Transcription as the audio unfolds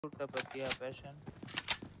பத்தியா பேஷன்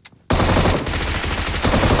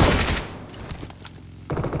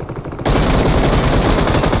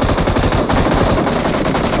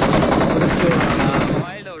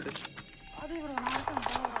வாயில ஓடு அது bro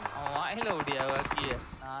நான் வாயில ஓடியா வாக்கிய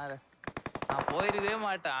நான் போயிருக்கவே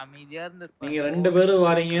மாட்டேன் அமைதியா இருந்திருப்பேன் நீங்க ரெண்டு பேரும்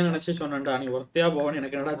வாரீங்கன்னு நினைச்சு சொன்னேன்டா நீ ஒருத்தையா போவன்னு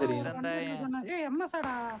எனக்கு என்னடா தெரியும் ஏய்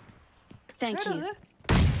எம்எஸ்டா Thank you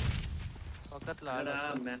பக்கத்துல ஆடா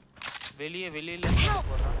வெளியில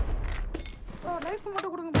போறான் bro லைஃப்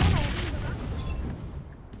மட்டும் கொடுங்க bro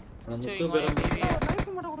நான் முக்கு பேரும் லைஃப்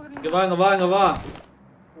மட்டும் கொடுங்க இங்க வா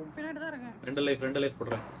பின்னாடி தான் இருக்கேன் ரெண்டு லைஃப்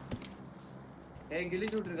போடுறேன் ஏய்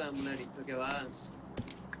கிளிச் விட்டுருக்கான் முன்னாடி ஓகேவா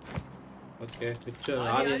ஓகே பிக்சர்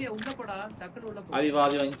ஆதி உள்ள போடா டக்குனு உள்ள போ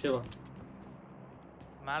ஆதி வாங்கிச்சே வா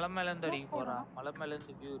மேல இருந்து அடிக்க போறான் மலை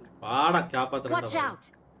இருந்து வியூ இருக்கு வாடா காப்பாத்துறடா Watch out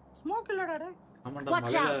ஸ்மோக் இல்லடா டேய் ஆமாடா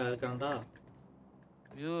மலையில இருக்கான்டா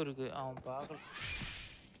வியூ இருக்கு அவன் பாக்கல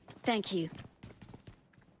Thank you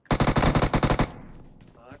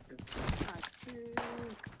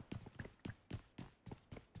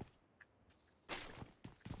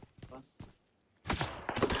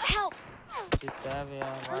Help தேவையா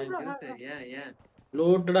வாங்கி சரியா ஏன்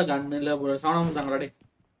லோட்டடா கன் இல்ல சவுண்ட் தாங்கடா டேய்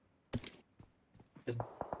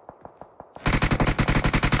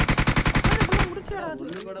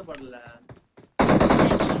ஒண்ணு கூட படல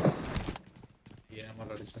ஏன் மர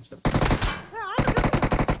அடிச்சேன் சார்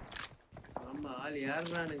ஆமா ஆள்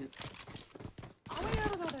யாருறானுங்க அவன்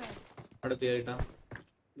யாரதோட அடுத்து ஏறிட்டான்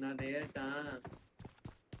நான் ஏறிட்டான்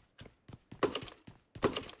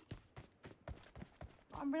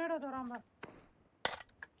அம்பேடா தராம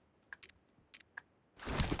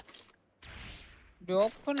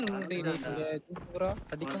ஓபன் இல்லடா ஜூஸ் ப்ரோ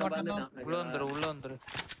அடிக்க மாட்டானா உள்ள வந்துரு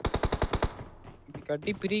இது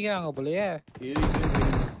கட்டி பிரிக்கறாங்க போலயே ஏறி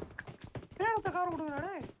பேரத்த கார் கொடுங்கடா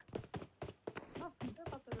டேய்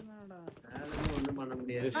ஒண்ணும் பண்ண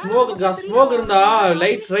முடியாது ஸ்மோக் இருந்தா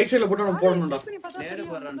லைட்ஸ் ரைட் சைடுல போட்டு நம்ம போடணும்டா நேரா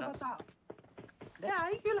போறறடா டேய்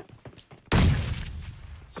ஐக்யூல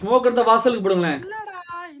ஸ்மோக் இருந்தா வாசலுக்கு போடுங்களே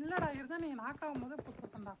இல்லடா இருந்தா நீ நாக் ஆகும்போது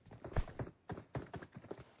போட்டுறடா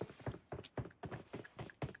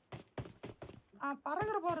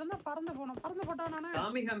பறக்குற போற இருந்தா பறந்து போட்டா நானே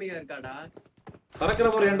காமிகா இருக்காடா பறக்குற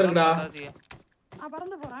போற ஏன் இருக்குடா நான்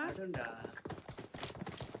பறந்து போறேன் அதுண்டா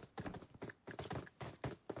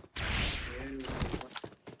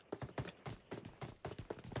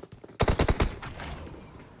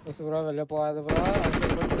ஜூஸ் ப்ரோ வெளிய போகாத ப்ரோ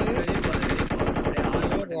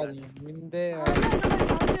இந்த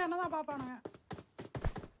என்னதான் பாப்பானுங்க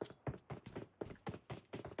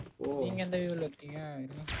நீங்க எந்த வியூல இருக்கீங்க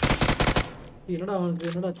என்னடா அவனுக்கு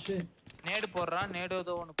என்னடா ஆச்சு நேடு போடுறான் நேடு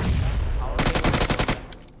ஏதோ ஒன்னு போடுறான் அவனே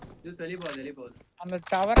ஜூஸ் வெளிய போகுது அந்த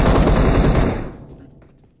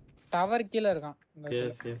டவர் கீழ இருக்கான்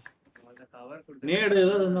எஸ் அந்த கவர் கொடுத்து நேடு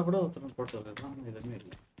ஏதாவது இருந்தா கூட ஒருத்தன் போட்டு வைக்கலாம் எதுவுமே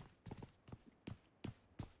இல்ல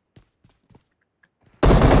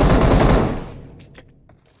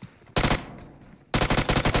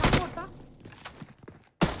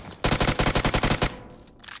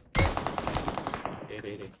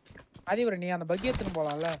ஆதி ப்ரோ நீ அந்த பக்கி எடுத்துட்டு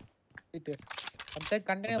போலாம்ல சீட் அந்த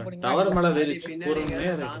கண்டெய்னர் போனீங்க டவர் மேல வேறிச்சு பின்னாடி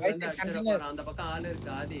கண்டெய்னர் அந்த பக்கம் ஆளு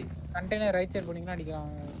இருக்கு ஆதி கண்டெய்னர் ரைட் சைடு போனீங்கன்னா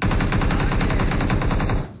அடிக்கலாம்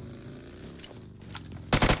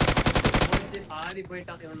ஆதி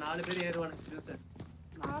போய்ட்டான் இவன் 4 பேர் ஏறுவானு ஜூஸ்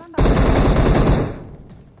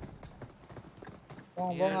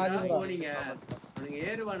போங்க ஆதி ப்ரோ போறீங்க அவங்க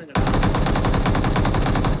ஏறுவானுங்கடா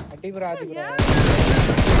அடி ப்ரோ ஆதி ப்ரோ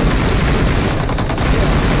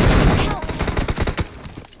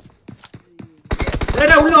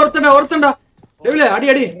டேய் உள்ள ஒருத்தன்டா டேவில அடி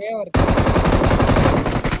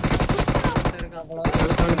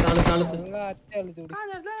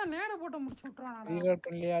நேட போட்டு முடிச்சு விட்டுறானடா ரீலோட்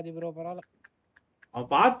பண்ணலையா ஆதி ப்ரோ பரவாயில்லை அவன்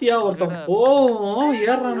பாத்தியா ஒருத்தன் போவும்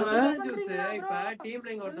ஏறானுங்க ஜூஸ் இப்ப டீம்ல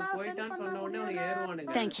இங்க ஒருத்தன் போய்ட்டான்னு சொன்ன உடனே அவங்க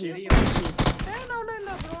ஏறுவானுங்க Thank you தேனோல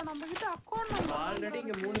இல்ல bro நம்ம கிட்ட அக்கவுண்ட் நம்பர் ஆல்ரெடி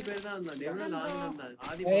இங்க 3 பேர் தான் இருந்தாங்க டெவல 4 இருந்தாங்க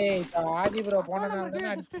ஆதி ஏய் இப்ப ஆதி ப்ரோ போனனால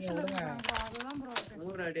தான அடிச்சீங்க விடுங்க அதுதான் bro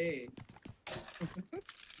நூறா டேய்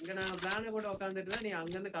இங்க நான் பிளான போட்டு உட்கார்ந்துட்டு தான் நீ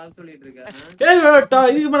அங்க இருந்து கால் சொல்லிட்டு இருக்க ஏய்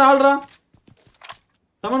இதுக்கு மேல ஆள்றா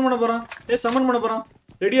சமன் பண்ண போறான்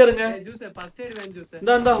ரெடியா இருங்க ஜூஸ் ஃபர்ஸ்ட் எய்ட் வேணும் ஜூஸ்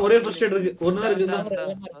இந்தா ஒரே ஃபர்ஸ்ட் எய்ட் இருக்கு ஒண்ணு தான் இருக்கு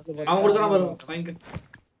அவன் கொடுக்கறான் பாரு வாங்க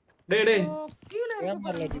டேய் கீழ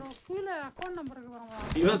கீழ அக்கவுண்ட் நம்பர் இருக்கு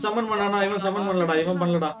பாருங்க இவன் சமன் பண்ணானா இவன் சமன் பண்ணலடா இவன்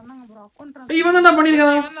பண்ணலடா பண்ணுங்க bro அக்கவுண்ட் டேய் இவன் தான்டா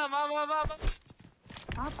பண்ணிருக்கான்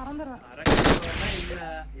வா பறந்துறேன் அரக்கறதெல்லாம் இல்ல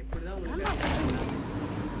எப்படி தான்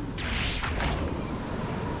உங்களுக்கு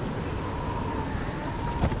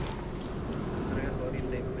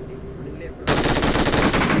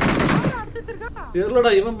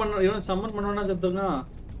தெரியலடா இவன் சம்மன் பண்ணவனா செத்துறான்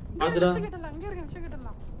பாத்துடா கிட்டலாம் இங்க இருக்கு விஷயம்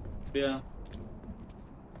கிட்டலாம் அப்படியே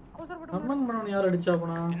அவசரப்பட்டு சம்மன் பண்ணவன யார் அடிச்சா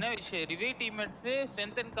போனா என்ன விஷயம் ரிவே டீம்மேட்ஸ்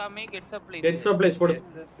ஸ்ட்ரெngthen காமே கெட்ஸ் அ ப்ளேஸ் கெட்ஸ் அ ப்ளேஸ் போடு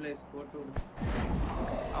ப்ளேஸ் போட்டு விடு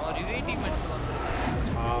அவன் ரிவே டீம்மேட்ஸ்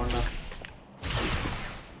வந்திருக்கான் ஆவண்டா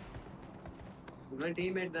இவன்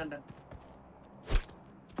டீம்மேட் தான்டா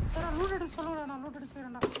சார் லூட் அடிச்சு சொல்லுடா நான் லூட்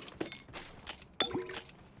அடிச்சுறேன்டா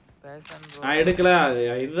பேஷன் ப்ரோ நான் எடுக்கல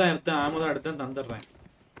இதுதான் எடுத்தேன் ஆமா தான் எடுத்தேன் தந்துறேன்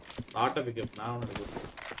ஆட்டோ பிக்கப் நான் ஒன்னு எடுக்கிறேன்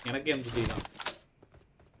எனக்கு எம்டி தான்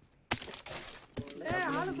ஏய்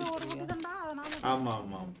ஆளுக்கு ஒரு குத்துடா அத நான் ஆமா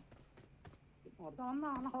ஆமா ஒருத்தன்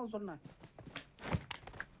வந்தான் நான் சொன்னேன்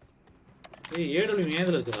ஏய் ஏடல்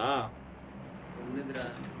மேதுல இருக்குடா என்னதுடா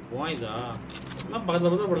வாய்தா நான்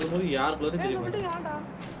பக்கத்துல படுக்கும்போது யாருக்குள்ளே தெரியும் விட்டு ஆடா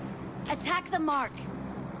Attack the mark.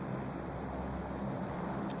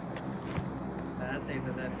 பேக்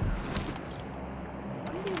சைடுல தான் இருக்கு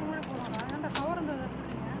வண்டி முன்னாடி போறாடா ஏன்டா கவர் இருந்தது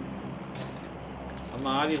எடுத்துறீங்க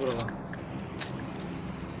நம்ம ஆதி போறோம்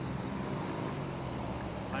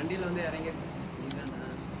வண்டியில வந்து இறங்கி நீதானா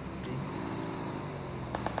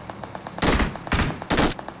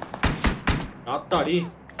ஆத்தாடி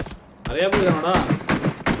நிறைய பேர் இருக்கானடா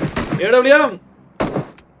ஏடபிள்யூஎம்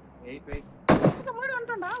வெயிட் இந்த முன்னாடி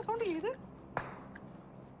வந்துட்டா சவுண்ட் கேக்குது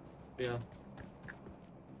அப்படியா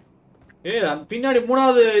ஏய் அந்த பின்னாடி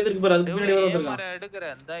மூணாவது இது இருக்கு பாரு அதுக்கு பின்னாடி வர வந்திருக்கான் கேமரா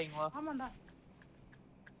எடுக்கறேன் இந்தா இங்க வா ஆமாடா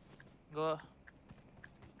இங்க வா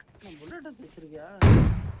நான் புல்லட் எடுத்து வச்சிருக்கியா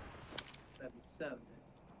மிஸ் ஆகுது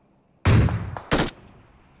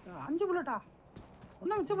 5 புல்லட்டா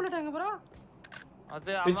ஒண்ணு மிச்ச புல்லட் எங்க ப்ரோ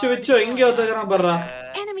அது விச்சு இங்க ஒருத்தக்கறான் பாருடா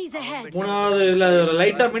Enemies ahead. மூணாவது இல்ல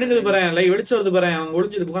லைட்டா மினுங்குது பாரு வெடிச்சு வருது பாரு அவன்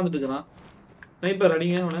ஒளிஞ்சிட்டு உட்கார்ந்துட்டு இருக்கான் ஸ்னைப்பர்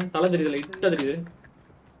அடிங்க அவன தலை தெரியுது லைட்டா தெரியுது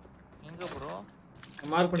எங்க ப்ரோ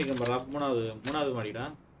மார்க் பண்ணிக்க பாரு மூணாவது மாடிடா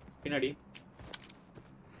பின்னாடி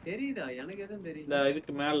தெரியுதா எனக்கு எதுவும் தெரியல இல்ல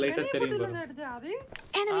இதுக்கு மேல லைட்டா தெரியும் பாரு எடுத்து அது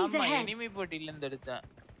Enemies ஆமா ahead. எனிமி போட்டில இருந்து எடுத்தேன்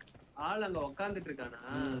ஆள் அங்க உட்கார்ந்துட்டு இருக்கானா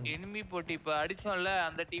எனிமி போட்டி இப்ப அடிச்சோம்ல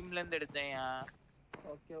அந்த டீம்ல இருந்து எடுத்தேன்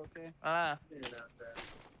okay okay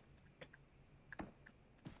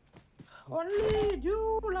only you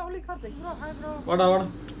lovely Karthik bro hi bro வாடா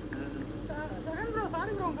ஜெகன் ப்ரோ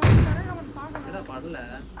சாரி ப்ரோ உங்களுக்கு நிறைய கமெண்ட் பார்க்கணும் என்னடா பண்ணல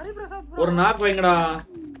ஹரி பிரசாத் ப்ரோ ஒரு நாக் வைங்கடா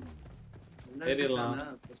தெரியலாம்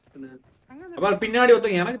அப்ப பின்னாடி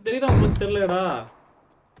ஒருத்தங்க எனக்கு தெரியல உங்களுக்கு தெரியலடா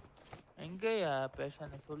எங்கயா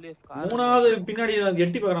பேஷன் சொல்லி ஸ்கார் மூணாவது பின்னாடி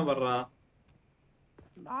எட்டி பார்க்கறான் பாருடா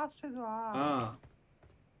லாஸ்ட் இதுவா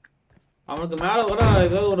அவனுக்கு மேல வர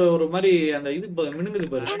ஏதாவது ஒரு மாதிரி அந்த இது மினுங்குது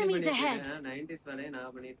பாரு Enemies ahead. 90s வேலையை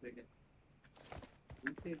நான் பண்ணிட்டு இருக்கேன்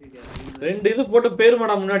ரெண்டு இது போட்டு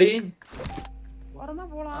பேருமாடா முன்னாடி வரதா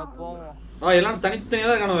போலாம் போவோம் எல்லாம் தனித்தனியா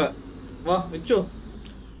தான் காணுவ வா விச்சு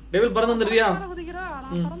டெவில் பறந்து வந்துறியா நான் குதிக்கிறா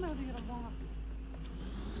நான் பறந்து குதிக்கிறேன் போங்க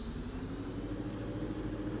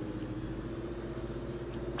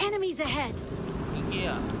Enemies ahead.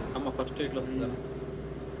 இங்கயா ஆமா ஃபர்ஸ்ட் ரைட்ல வந்துடா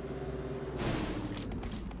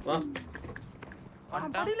வா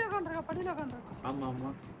படியில உட்கார்ந்திருக்க ஆமா ஆமா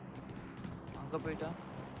அங்க போய்டா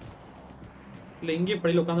இல்ல இங்கே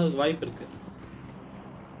படியில உட்கார்ந்து வாய்ப்பு இருக்கு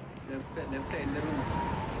லெஃப்ட் இந்த ரூம்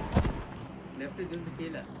லெஃப்ட் ஜூஸ்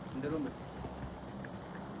கீழ இந்த ரூம்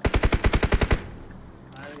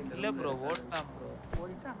இல்ல ப்ரோ ஓட்டான் ப்ரோ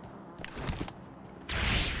போயிட்டான்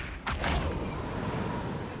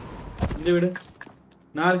இந்த வீடு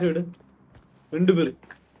நார்க்கு வீடு ரெண்டு பேரு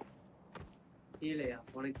கீழயா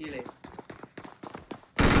உனக்கு கீழே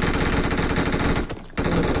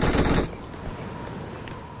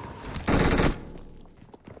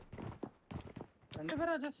ரெண்டு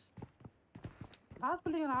பேரா ஜஸ்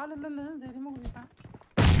ஹாஸ்பிடல்ல ஆள் இல்லன்னு தெரியுமா குதிட்டான்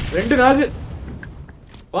ரெண்டு நாகு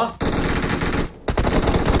வா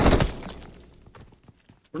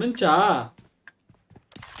முடிஞ்சா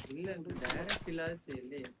இல்ல டைரக்ட் இல்லாச்சு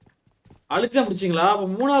இல்லையே அழுத்தி தான் பிடிச்சிங்களா அப்ப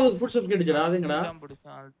மூணாவது ஃபுட் ஸ்டெப் கேட்டுச்சடா அதுங்கடா தான்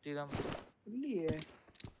பிடிச்சான் அல்டி தான் இல்லையே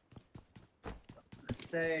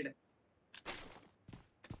சைடு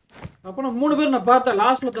அப்ப நான் மூணு பேர் நான் பார்த்தேன்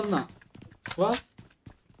லாஸ்ட்ல தந்தான் வா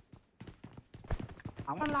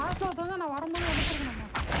அவன் லாஸ்ட்ல வந்தா நான் வரும்போது எடுத்துக்கணும்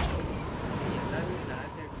எல்லாரும்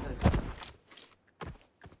லாஸ்ட் எடுத்தாச்சு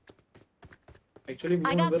ஆக்சுவலி I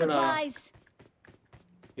மூணு got பேர்டா supplies.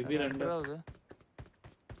 இது ரெண்டு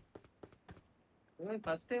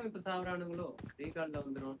ஃபர்ஸ்ட் டைம் இப்ப சாவறானுங்களோ ரீகால்ல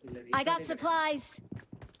வந்துரும் இல்ல I got supplies.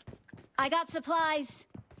 I got supplies.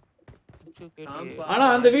 ஆனா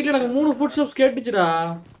அந்த வீட்ல எனக்கு மூணு ஃபுட் ஸ்டெப்ஸ் கேட்டுச்சுடா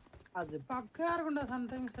அது பக்கா இருக்கும்டா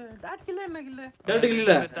சம்டைம்ஸ் டாட் கில்ல என்ன கில்ல டேரக்ட்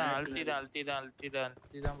இல்ல அல்டி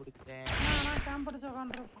தான் பிடிச்சேன் நான் கேம்ப் அடிச்சு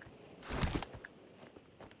உட்கார்ந்திருப்பேன்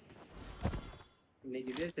இன்னைக்கு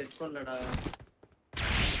இதே செட் பண்ணலடா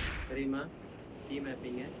தெரியுமா கீ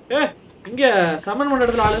மேப்பிங். இங்க சமன் பண்ண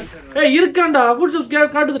இடத்துல ஆளு. இருக்கான்டா. Full subs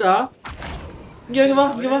காட்டுதுடா. இங்க வா,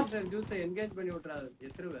 இங்க வா. ஜூஸ் என்கேஜ் பண்ணி விட்றாத.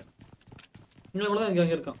 எத்துருவே. இங்க கூட தான்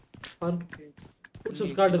இங்க இருக்கான். பாரு. ஃபுல்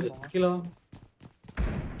சப்ஸ் காட்டுது. கீழ வா.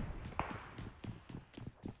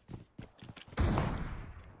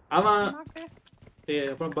 ஆமா.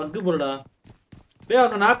 அப்புறம் பக் போடுடா.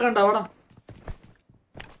 அங்க நாக்காண்டா வாடா.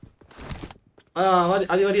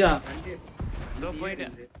 அது வரியா? இதோ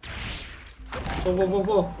போயிட்டேன்.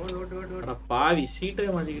 போ. அட பாவி சீட்டே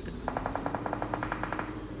மாட்டிக்கிட்டு.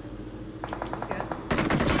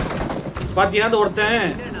 பாத்தியா அந்த ஒருத்தன்?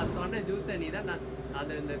 நான் சொன்ன ஜூஸ் நீதான்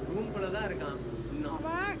அது இந்த ரூம்குள்ள தான் இருக்கான். இன்னும்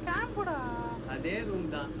அவன் கேம்ப்டா. அதே ரூம்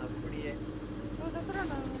தான் அப்படியே.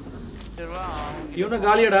 இவன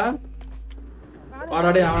காலியடா. வாடா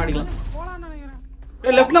டேய் அவன் அடிக்கலாம். போலாம்னு நினைக்கிறேன்.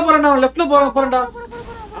 லெஃப்ட்ல போறேன்டா.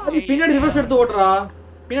 அது பின்னாடி ரிவர்ஸ் எடுத்து ஓட்றா.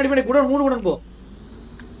 பின்னாடி கூட 3 கூட போ.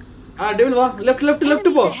 டெவில் வா. லெஃப்ட்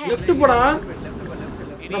போ. லெஃப்ட் போடா.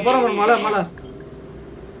 நான் போறேன் மலை.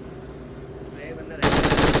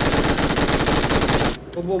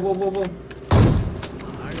 போ.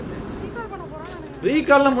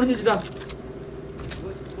 ரீகால்லாம் முடிஞ்சிச்சுடா.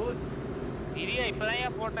 இரியா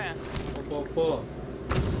இப்பதான் போட்டேன். போ.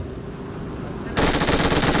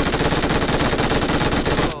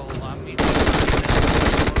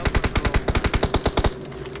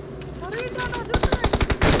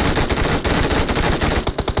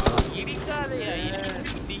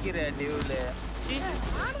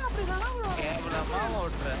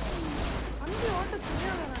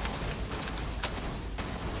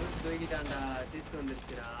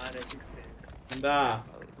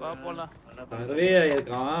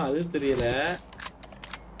 அது தெரியல.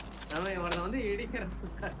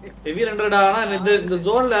 ஹெவி 100 ஆனா இந்த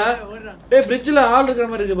ஜோன்ல டேய் பிரிட்ஜ்ல ஆள் இருக்கிற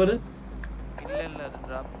மாதிரி இருக்கு பாரு. இல்ல அது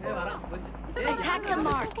டிராப். Attack the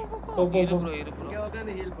mark. போ. இரு ப்ரோ. இங்க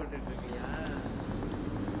உட்கார்ந்து ஹீல் பண்ணிட்டு இருக்கியா?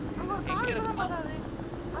 எங்க இருக்கு பாத்தாதே.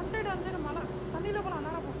 அந்த மலை. தண்ணில போலாம்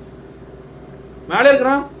நேரா போ. மேலே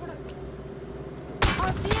இருக்கறான்.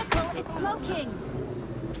 Our vehicle is smoking.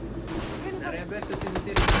 நிறைய பேர்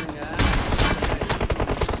சுத்தி இருக்காங்க.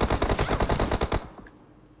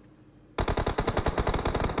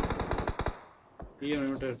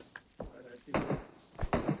 மியூட்டட்.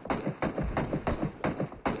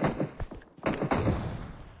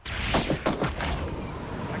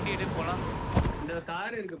 வண்டி எடுத்து போலாம். இந்த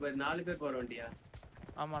கார் இருக்கு பாரு 4 பேர் போற வண்டியா?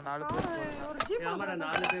 ஆமா 4 பேர் போறோம். ஒரு ஜீப் ஆமாடா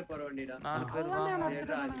 4 பேர் போற வண்டிடா. 4 பேர் வா.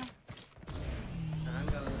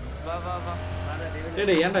 வா.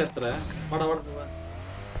 டேய் ஏன்டா எத்துற? வாடா.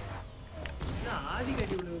 நான் ஆதி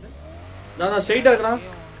கட்டி விடுறது. நான் ஸ்ட்ரைட்டா இருக்கறான்.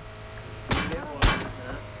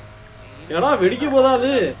 ஏடா வெடிக்க போதா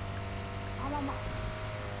அது? ஆமாமா.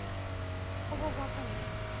 போ பாத்தேன்.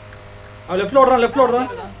 அவன் லெஃப்ட்ல ஓடுறான்.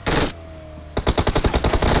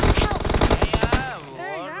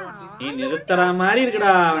 நீ நிறுத்தற மாதிரி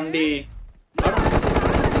இருக்குடா வண்டி.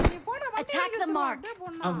 Attack the mark.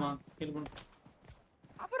 ஆமா ஹீல் பண்ணு.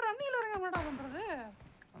 அப்புறம் ரன்னில இருக்க என்னடா பண்றது?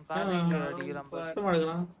 காமிங்க அடிக்குறான் பாரு. சுத்தமா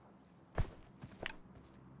எடுக்கலாம்.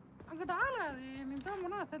 அங்க டால அது நிட்டா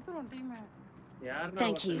போனா செத்துறோம் டீம். யாரா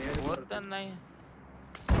Thank you. ஒருத்தன் தான்.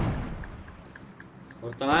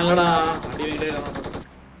 ஒருத்தனா இல்லடா. அடி வாங்கிட்டே இருக்கான்.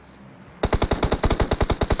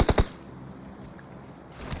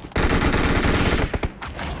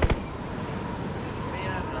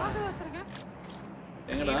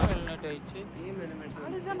 எங்கடா? ஹெல்மெட் ஆயிச்சு. Team element.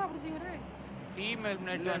 அடிச்சண்டா புடிச்சீங்கடே. டீம்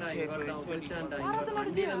ஹெல்மெட் இல்லடா இவர்தான் புடிச்சான்டா. இவன்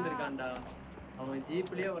வண்டில வந்திருக்கான்டா. அவன்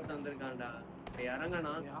ஜீப்லயே ஒருத்தன் வந்திருக்கான்டா.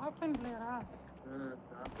 இறங்கனா. ஆப்ஷன் பிளேயரா?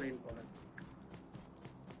 ஆப்லைன் போல.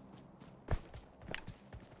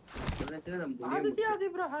 என்னச்சே நம்ம ஆதி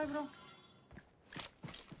ப்ரோ ஹாய் ப்ரோ.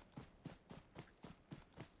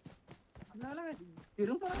 அதனால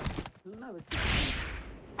திரும்ப நல்லா வெச்சு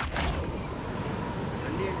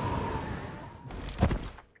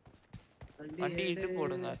வண்டி இட்டு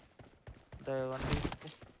போடுங்க. இந்த வண்டி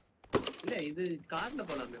இல்ல இது கார்ல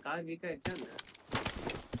போலாமே. கார் வீக்கா ஆயிடுச்சாங்க.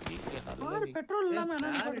 கார் பெட்ரோல் இல்லாம என்ன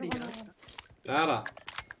யாரா?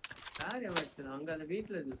 கார் எவச்சு அங்க அந்த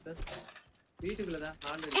வீட்ல இருக்கு சார். வீட்டுக்குள்ள தான்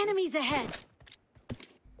ஆல்ரெடி. Enemies ahead.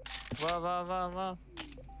 வா.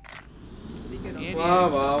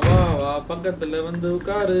 வா பக்கத்துல வந்து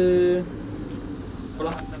உட்காரு.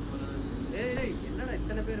 போலாம். ஏய் என்னடா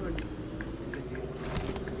இத்தனை பேர் வந்து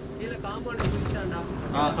கீழ காம்பவுண்ட் குடிச்சான்டா.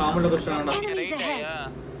 காம்பவுண்ட்ல குடிச்சான்டா. Enemies ahead.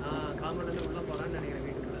 காம்பவுண்ட்ல உள்ள போறான்னு நினைக்கிறேன்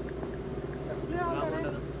வீட்டுக்குள்ள.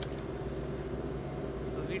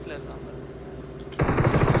 வீட்ல இருக்கான் பாரு.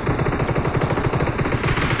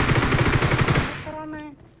 கரானே.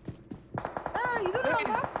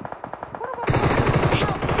 இதுடா.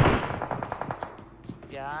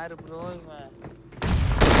 யார் ப்ரோ இவன்?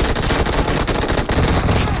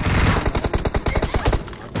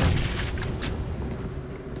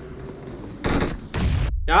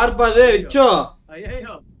 யாருப்பா அது விச்சோ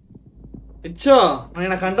ஐயோ விச்சோ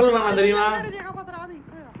நான் கண்ட்ரோல் பண்ணலாம் தெரியுமா காப்பாத்துறா ஆதி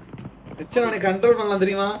விச்சோ நான் கண்ட்ரோல் பண்ணலாம்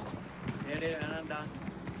தெரியுமா டேய் வேணாம்டா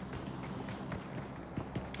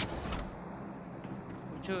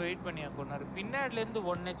விச்சோ வெயிட் பண்ணியா கொன்னாரு பின்னாடில இருந்து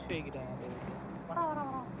 1 HP வைக்கிறாங்க வர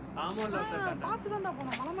காம்பவுண்ட்ல உட்கார்ந்தாடா பாத்து தான்டா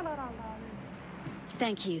போணும் மலை மேல வரான்டா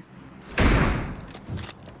Thank you.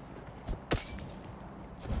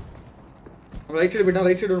 Right side போய்டா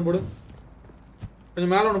right side ஒன்னு போடு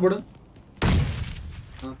கொஞ்சம் மேல ஒன்னு போடு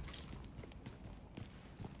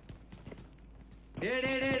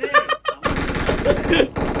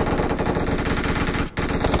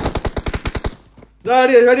டேய்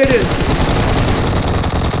அடி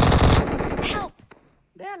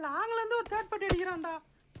டேய் லாங்ல இருந்து ஒரு தேர்ட் பார்ட்டி அடிக்குறான்டா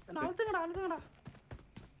அழுத்துங்கடா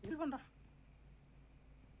இது பண்றா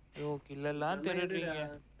யோ கில்லெல்லாம் திருடுறீங்க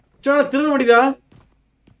சோனா திரும்ப முடியுதா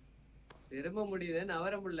திரும்ப முடியுது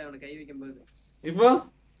நவர முடியல அவனை கை வைக்கும்போது இப்போ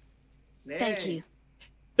Thank you.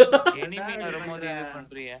 எனிமி வரும்போது இது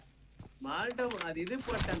பண்றீங்க மால்டோ அது இது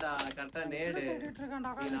போட்டேன்டா கரெக்டா நேடு ஓடிட்டு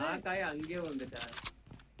இருக்கான்டா நீ நாக்காய் அங்கேயே வந்துட்டா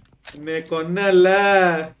இன்னே கொன்னல்ல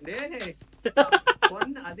டேய்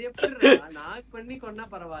கொன்ன அது எப்படி நாக் பண்ணி கொன்னா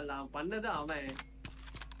பரவாயில்ல அவன் பண்ணது அவன்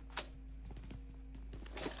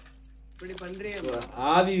இப்படி பண்றியே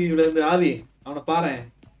ஆதி வீட்ல இருந்து ஆதி அவனை பாறேன்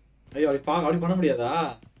ஐயோ அப்படி பண்ண முடியாதா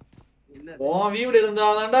என்ன உன் வீடு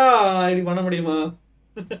இருந்தாதான்டா இப்படி பண்ண முடியுமா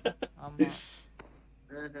ஆமா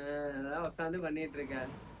அதான் உட்காந்து பண்ணிட்டு இருக்கேன்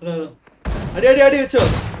அடி வச்சோ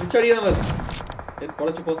அடிதான் பாரு சரி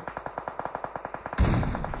பொழைச்சு போ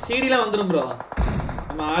சிடிலாம் வந்துடும் ப்ரோ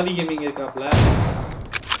நம்ம ஆதி கேமிங் இருக்காப்ல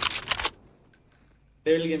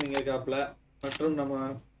டெவில் கேமிங் இருக்காப்ல மற்றும் நம்ம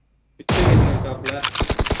பிக்சர் கேமிங் இருக்காப்ல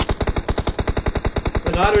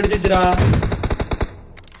கார் வெடிச்சிச்சுடா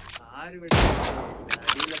ஆறு வெடி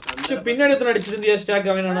அடியில பந்து பின்னாடி எத்தனை அடிச்சிருந்தியா ஸ்டாக்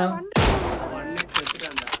அவனானா ஒண்ணு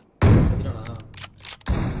செத்துறான்டா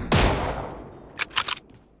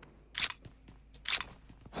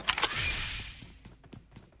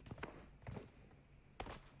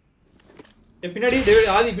பின்னாடி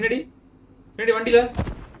டேவிட் ஆதி பின்னாடி வண்டியில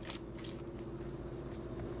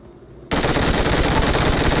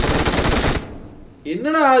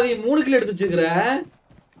என்னடா ஆதி 3 கிலோ எடுத்து வச்சிருக்கிற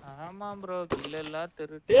ஆமா ப்ரோ கில்லெல்லாம்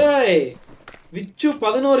திருட்டு டேய் விச்சு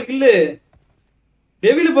 11 கில்லு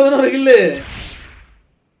டெவில் 11 கில்லு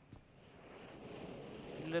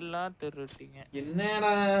கில்லெல்லாம் திருட்டீங்க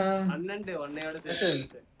என்னடா அண்ணன்ட்டு உன்னையோட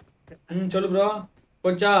சொல்லு ப்ரோ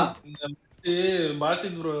போச்சா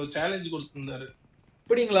பாசித் ப்ரோ சேலஞ்ச் கொடுத்திருந்தாரு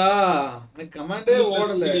அப்படிங்களா எனக்கு கமாண்டே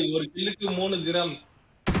ஓடல ஒரு கில்லுக்கு 3 கிராம்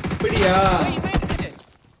அப்படியா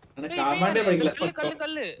எனக்கு கமாண்டே படிக்கல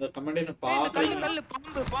கல்லு இந்த கமாண்டே நான் பாக்கல கல்லு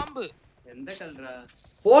பாம்பு எந்த கல்றா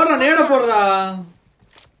போடுறா நேட போடுறா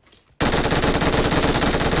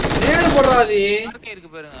ஆதி மார்க்கே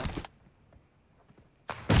இருக்கு பாருங்க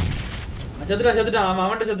செத்துட்டான்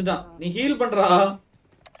அவன்ட்ட செத்துட்டான் நீ ஹீல் பண்றா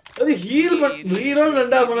அது ஹீல் ரீரோல்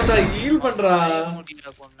ரெண்டா பண்ணடா ஹீல் பண்றா முடியல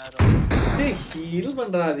கொன்னாரு டேய் ஹீல்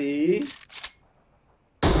பண்றா தி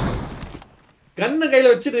கண்ண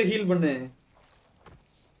கையில வச்சிட்டு ஹீல் பண்ணு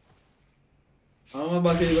ஆமா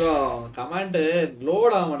பாக்கி ப்ரோ கமாண்ட்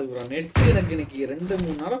லோட் ஆக மாட்டேங்குது ப்ரோ நெட் எனக்கு இன்னைக்கு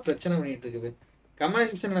 2-3 நாளா பிரச்சனை பண்ணிட்டு இருக்குது கமாண்ட்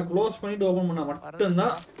செக்ஷன் நான் க்ளோஸ் பண்ணிட்டு ஓபன் பண்ணா மட்டும்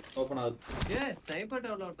தான் ஓபன் ஆகுது ஏய் ஸ்னைப்பர்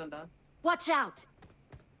டவர்ல ஒருத்தன்டா Watch out.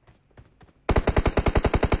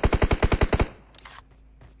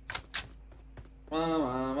 வா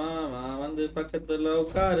வந்து பக்கத்துல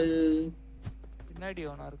உட்காரு பின்னாடி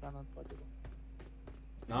ஓனா இருக்கானு பாத்துக்கோ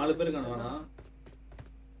 4 பேர் இருக்கானே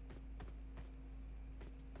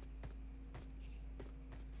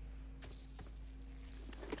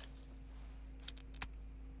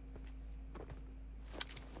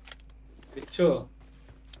விச்சு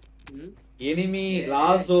எனிமி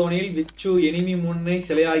லாசோனில் விச்சு எனிமி முன்னே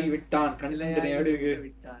சிலையாகி விட்டான் கண்ணிலே எப்படி இருக்கு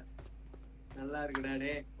விட்டார் நல்லா இருக்குடா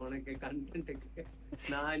டேய் உனக்கு கண்டென்ட்க்கு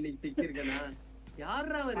நான் இன்னைக்கு சிக்கிர்க்கனா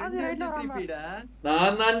யாரா அவன் ரெண்டு டிபிடா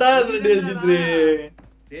நான் தான்டா ரெண்டு எழுதிட்டு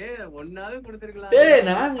டேய் ஒண்ணாவே கொடுத்திருக்கலாம் டேய்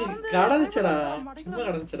நான் கடந்துச்சடா சும்மா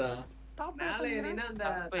கடந்துச்சடா மேல ஏறினா அந்த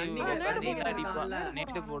தண்ணி அடிப்பான்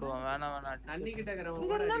நெட் போடுவான் வேணா தண்ணி கிட்ட இருக்கறவன்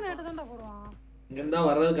இங்க இருந்தா நேட் தான்டா போடுவான் இங்க இருந்தா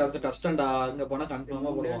வர்றது கொஞ்சம் கஷ்டம்டா இங்க போனா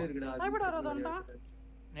கன்ஃபார்மா போடுவான் ஸ்னைப்பர் வரதான்டா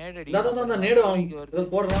நேட் அடி இந்த நேடு வாங்கி இத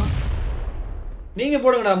போடுறான் நீங்க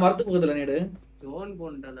போடுங்கடா மரத்துக்கு பக்கத்துல நேடு ஜோன்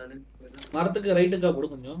போன்டா நானு மரத்துக்கு ரைட்டுக்கா போடு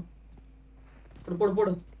கொஞ்சம் போடு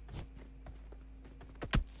போடு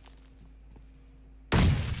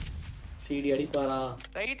சிடி அடிப்பாரா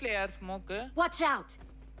ரைட்ல யார் ஸ்மோக் Watch out.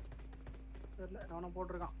 தெரியல அவன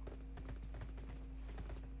போட்டுருக்கான்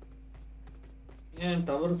ஏன்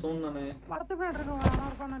டவர் சோன் தானே மரத்து பேர் இருக்கவன் நான்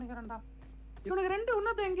இருப்பான்னு நினைக்கிறேன்டா இவனுக்கு ரெண்டு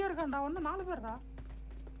உன்னத எங்கேயோ இருக்கான்டா ஒண்ணு 4 பேர்டா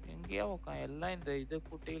எங்கேயா உட்காந்து எல்லாம் இந்த இது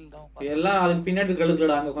குட்டையில் தான் எல்லாம் அதுக்கு பின்னாடி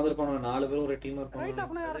கழுதுலடா அங்க உட்கார்ந்திருப்பானுங்க 4 பேரும் ஒரு டீமா ரைட் இருப்பாங்க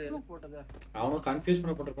அப்பனா யாரோ ஸ்மோக் போட்டது அவனும் கன்ஃபியூஸ்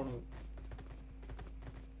பண்ண போட்டுருப்பானுங்க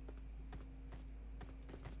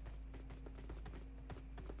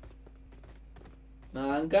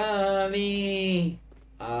நாங்காலி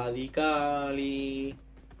ஆதிகாலி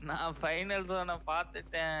நான் ஃபைனல் ஜோனை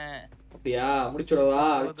பார்த்துட்டேன் அப்படியா முடிச்சுடவா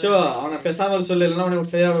அச்சோ அவனை பேசாம சொல்லு இல்லைன்னா அவனை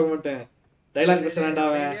சரியா வர மாட்டேன் டைலாக் பேசுறான்டா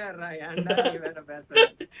அவன் ஏன்டா நீ வேற பேசுற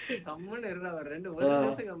கம்மன் இருடா ஒரு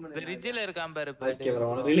நிமிஷம் கம்மன் ரிஜில இருக்கான் பாரு ஓகே bro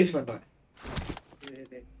அவனை ரிலீஸ் பண்றேன்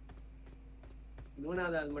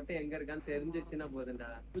மூணாவது ஆள் மட்டும் எங்க இருக்கான்னு தெரிஞ்சிருச்சுனா போதும்டா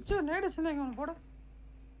விச்சு நேடு சிந்தங்க போடு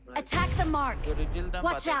Attack the mark. ரிஜில் தான்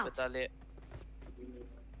Watch out. பார்த்தாலே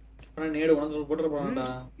ஆனா நேடு உனக்கு போட்டுற போறான்டா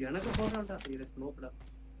எனக்கு போறான்டா இது ஸ்மோக்டா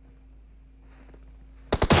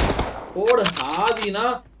போடு ஆதினா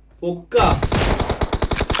பொக்கா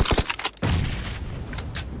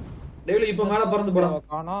டேவில இப்ப மேல பறந்து போடா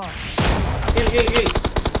காணோம் கீழ் கீழ் கீழ்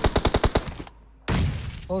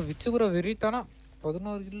ஓ விச்சு ப்ரோ வெறித்தானா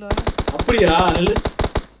 11 கில் அப்படியா நல்ல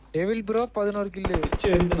டெவில் ப்ரோ 11 கில் விச்சு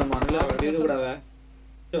வெறித்து நம்ம நல்லா வெறிது கூடாவே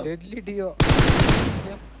டெட்லி டியோ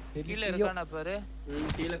கீழ இருக்கானா பாரு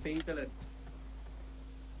கீழ பிங்க் கலர்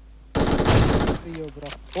ஐயோ ப்ரோ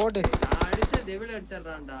போடு நான் அடிச்ச டெவில்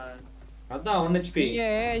அடிச்சறான்டா அதான் 1 HP நீங்க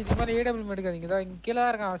இது மாதிரி ஏடபிள்யூ எடுக்காதீங்க இதோ இங்க கீழ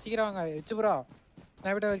இருக்கான் சீக்கிரம் வாங்க விச்சு ப்ரோ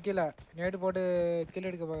ஸ்னைப்பர் டவர் கீழ நேடு போட்டு கில்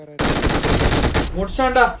எடுக்க பாக்குறாரு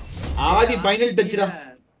முடிச்சான்டா ஆதி ஃபைனல் டச்டா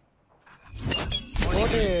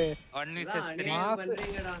போடு 1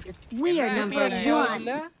 We are number one.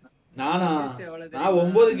 நானா நான்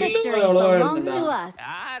 9 கிலோ Victory அவ்வளவு belongs to எடுத்தேன்டா us.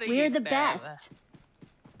 We're the best.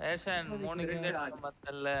 Ration 3 kill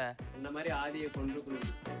மத்தல்ல இந்த மாதிரி ஆதியை கொன்றுக்கணும்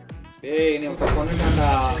டேய் நீ ஒருத்த கொன்னுட்டான்டா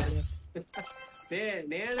டேய்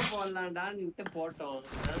நேடு போடலாம்டான்னு போட்டோம்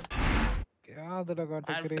யாதுல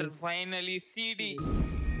காட்டுறீங்க ஃபைனலி சிடி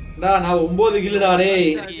டா நான் 9 கிலோடா டேய்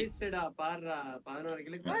அடிச்சிட்டடா பாருடா 11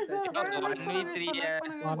 கிலோ 1v3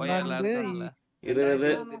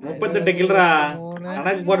 20 38 கிலோடா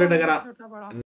கணக்கு போட்டுட்டு இருக்கறான்